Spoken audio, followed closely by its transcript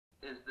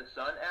is the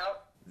sun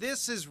out?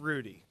 This is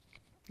Rudy.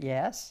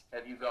 Yes?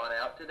 Have you gone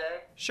out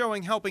today?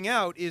 Showing helping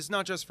out is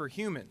not just for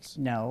humans.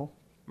 No.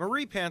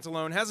 Marie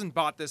Pantalone hasn't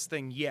bought this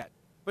thing yet,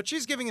 but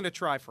she's giving it a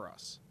try for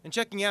us and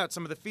checking out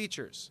some of the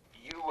features.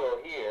 You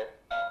will hear.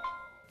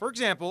 For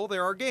example,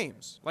 there are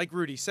games, like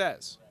Rudy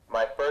says.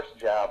 My first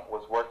job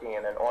was working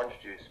in an orange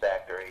juice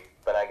factory,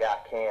 but I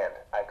got canned.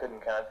 I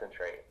couldn't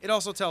concentrate. It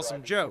also tells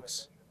some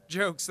jokes.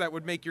 Jokes that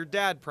would make your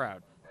dad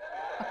proud.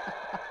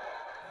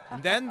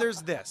 And then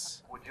there's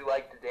this. Would you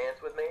like to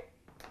dance with me?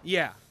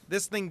 Yeah,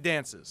 this thing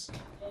dances.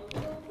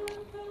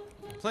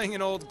 Playing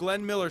an old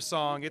Glenn Miller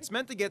song, it's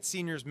meant to get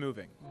seniors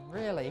moving.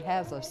 Really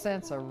has a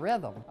sense of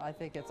rhythm. I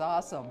think it's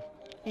awesome.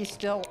 He's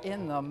still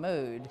in the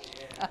mood.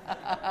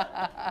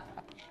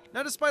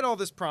 Now, despite all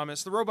this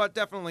promise, the robot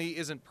definitely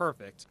isn't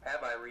perfect.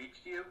 Have I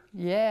reached you?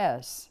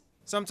 Yes.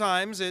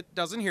 Sometimes it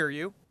doesn't hear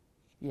you,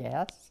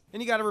 Yes.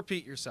 and you gotta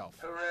repeat yourself.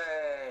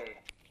 Hooray!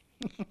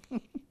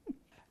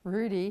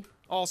 Rudy.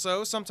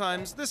 Also,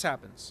 sometimes this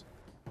happens.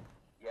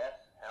 Yes,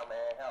 how may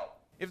I help?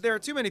 If there are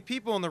too many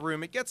people in the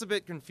room, it gets a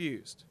bit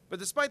confused. But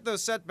despite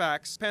those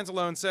setbacks,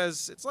 Pantalone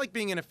says it's like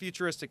being in a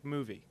futuristic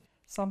movie.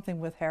 Something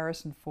with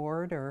Harrison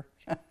Ford or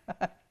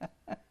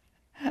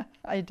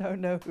I don't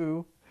know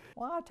who.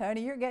 Wow,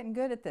 Tony, you're getting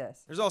good at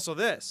this. There's also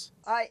this.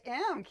 I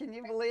am. Can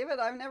you believe it?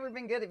 I've never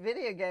been good at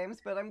video games,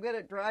 but I'm good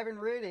at driving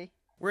Rudy.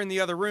 We're in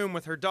the other room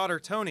with her daughter,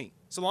 Tony.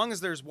 So long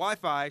as there's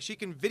Wi-Fi, she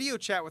can video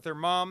chat with her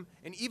mom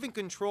and even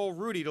control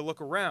Rudy to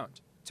look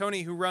around.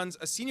 Tony, who runs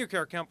a senior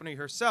care company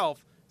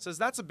herself, says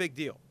that's a big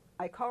deal.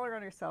 I call her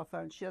on her cell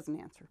phone. She doesn't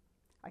answer.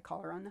 I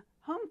call her on the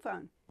home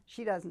phone.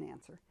 She doesn't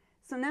answer.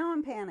 So now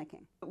I'm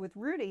panicking. But with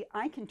Rudy,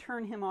 I can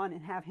turn him on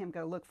and have him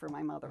go look for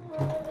my mother.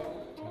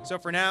 So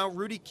for now,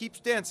 Rudy keeps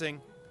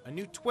dancing, a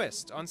new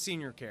twist on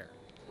senior care.